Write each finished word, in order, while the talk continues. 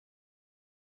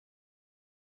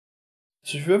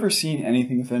So if you've ever seen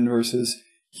anything with inverses,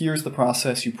 here's the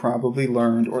process you probably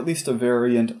learned, or at least a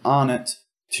variant on it,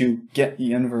 to get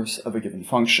the inverse of a given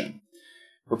function.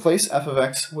 Replace f of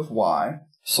x with y,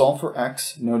 solve for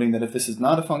x, noting that if this is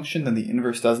not a function, then the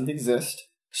inverse doesn't exist.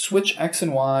 Switch x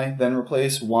and y, then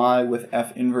replace y with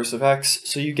f inverse of x,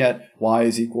 so you get y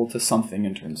is equal to something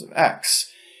in terms of x.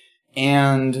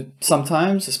 And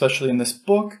sometimes, especially in this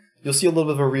book, you'll see a little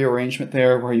bit of a rearrangement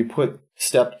there where you put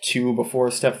step 2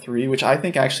 before step 3, which I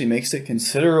think actually makes it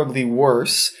considerably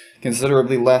worse,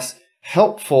 considerably less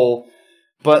helpful,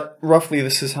 but roughly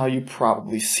this is how you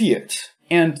probably see it.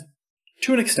 And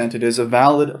to an extent, it is a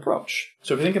valid approach.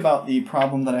 So if you think about the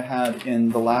problem that I had in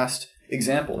the last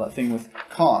example, that thing with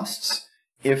costs,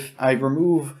 if I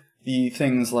remove the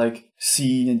things like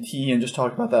c and t and just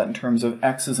talk about that in terms of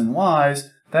x's and y's,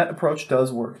 that approach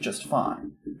does work just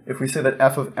fine. If we say that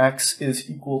f of x is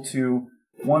equal to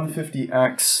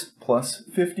 150x plus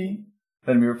 50,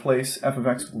 then we replace f of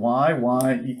x with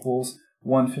y equals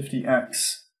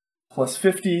 150x plus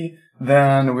 50,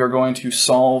 then we're going to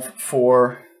solve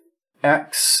for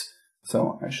x,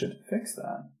 so I should fix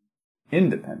that,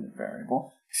 independent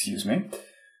variable, excuse me,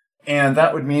 and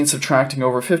that would mean subtracting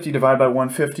over 50 divided by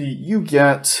 150, you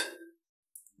get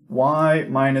y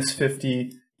minus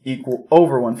 50 equal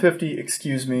over 150,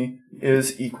 excuse me,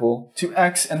 is equal to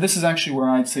x, and this is actually where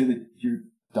I'd say that you're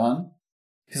done,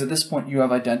 because at this point you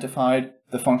have identified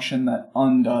the function that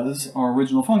undoes our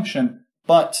original function,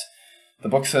 but the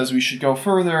book says we should go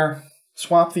further,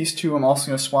 swap these two. I'm also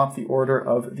going to swap the order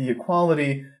of the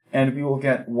equality, and we will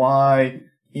get y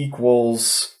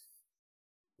equals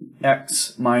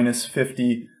x minus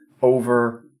 50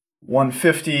 over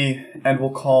 150, and we'll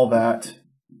call that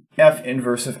f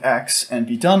inverse of x and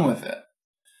be done with it.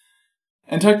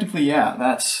 And technically, yeah,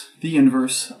 that's the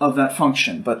inverse of that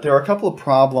function, but there are a couple of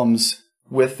problems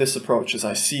with this approach as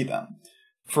I see them.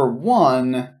 For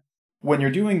one, when you're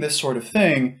doing this sort of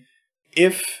thing,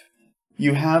 if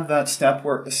you have that step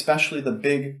where, especially the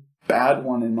big bad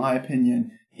one in my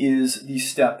opinion, is the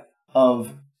step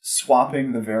of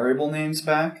swapping the variable names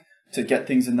back to get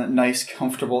things in that nice,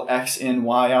 comfortable x in,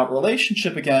 y out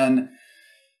relationship again,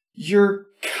 you're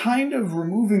kind of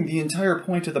removing the entire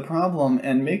point of the problem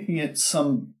and making it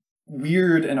some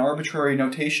weird and arbitrary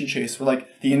notation chase where, like,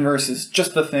 the inverse is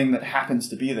just the thing that happens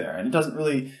to be there, and it doesn't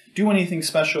really do anything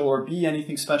special or be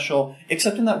anything special,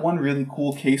 except in that one really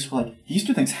cool case where, like, these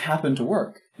two things happen to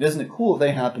work. Isn't it cool that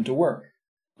they happen to work?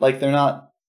 Like, they're not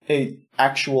a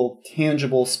actual,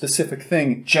 tangible, specific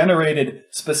thing generated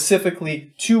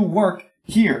specifically to work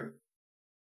here.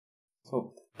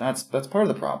 So that's part of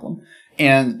the problem.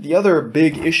 And the other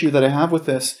big issue that I have with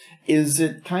this is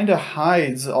it kind of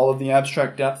hides all of the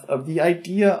abstract depth of the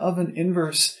idea of an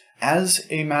inverse as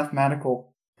a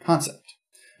mathematical concept.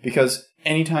 Because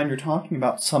anytime you're talking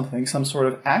about something, some sort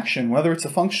of action, whether it's a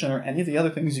function or any of the other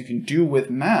things you can do with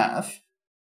math,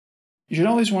 you should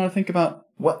always want to think about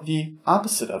what the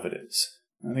opposite of it is.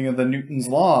 I think of the Newton's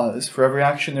laws. For every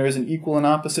action there is an equal and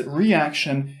opposite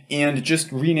reaction, and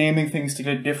just renaming things to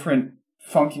get a different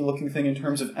funky looking thing in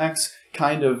terms of x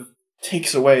kind of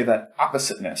takes away that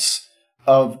oppositeness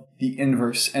of the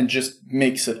inverse and just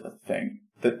makes it a thing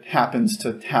that happens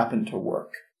to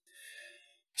work.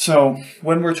 So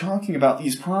when we're talking about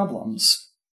these problems,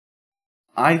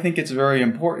 I think it's very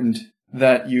important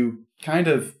that you kind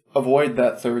of avoid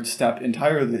that third step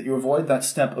entirely, that you avoid that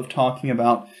step of talking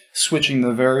about switching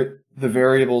the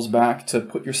variables back to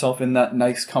put yourself in that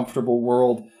nice, comfortable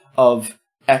world of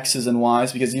x's and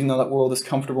y's, because even though that world is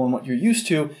comfortable in what you're used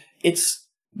to, it's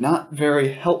not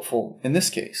very helpful in this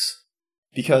case,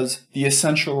 because the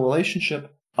essential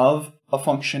relationship of a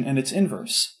function and its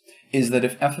inverse is that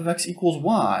if f of x equals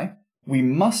y, we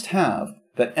must have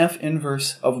that f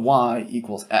inverse of y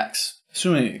equals x.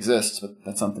 Assuming it exists, but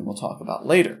that's something we'll talk about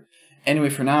later. Anyway,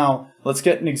 for now, let's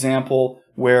get an example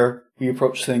where we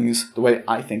approach things the way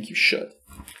I think you should.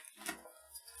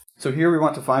 So here we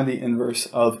want to find the inverse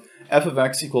of f of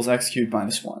x equals x cubed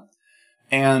minus 1.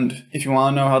 And if you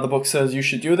want to know how the book says you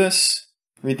should do this,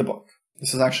 read the book.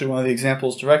 This is actually one of the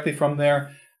examples directly from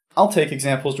there. I'll take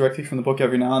examples directly from the book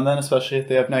every now and then, especially if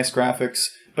they have nice graphics.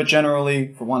 But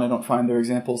generally, for one, I don't find their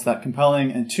examples that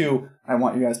compelling, and two, I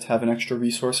want you guys to have an extra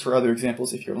resource for other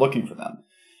examples if you're looking for them.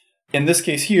 In this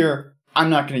case here, I'm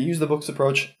not going to use the book's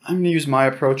approach. I'm going to use my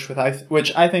approach,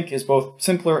 which I think is both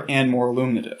simpler and more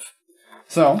illuminative.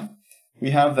 So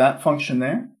we have that function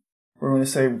there. We're going to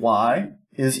say y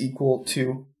is equal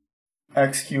to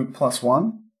x cubed plus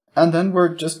 1, and then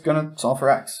we're just going to solve for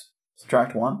x.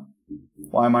 Subtract 1.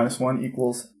 Y minus 1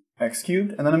 equals x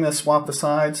cubed, and then I'm going to swap the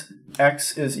sides.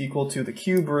 X is equal to the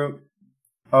cube root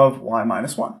of y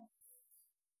minus 1.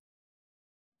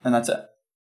 and that's it.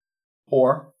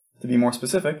 Or, to be more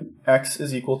specific, x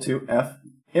is equal to f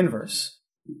inverse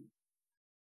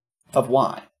of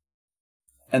y.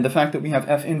 And the fact that we have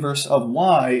f inverse of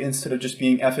y instead of just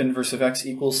being f inverse of x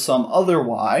equals some other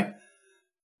y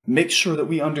makes sure that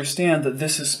we understand that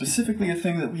this is specifically a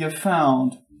thing that we have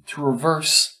found to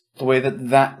reverse the way that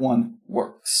that one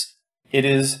works. It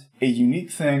is a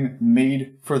unique thing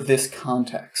made for this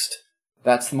context.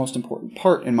 That's the most important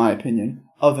part, in my opinion,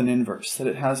 of an inverse, that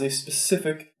it has a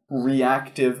specific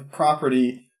reactive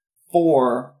property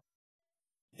for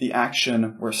the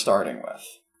action we're starting with.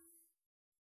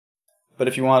 But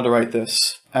if you wanted to write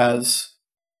this as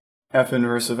f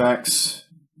inverse of x,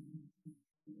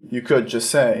 you could just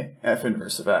say f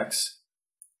inverse of x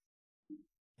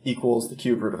equals the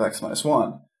cube root of x minus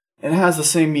 1. It has the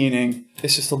same meaning,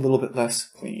 it's just a little bit less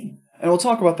clean. And we'll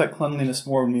talk about that cleanliness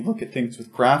more when we look at things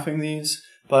with graphing these,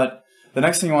 but the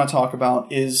next thing I want to talk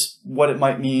about is what it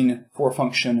might mean for a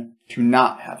function to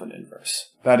not have an inverse.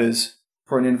 That is,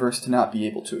 for an inverse to not be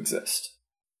able to exist.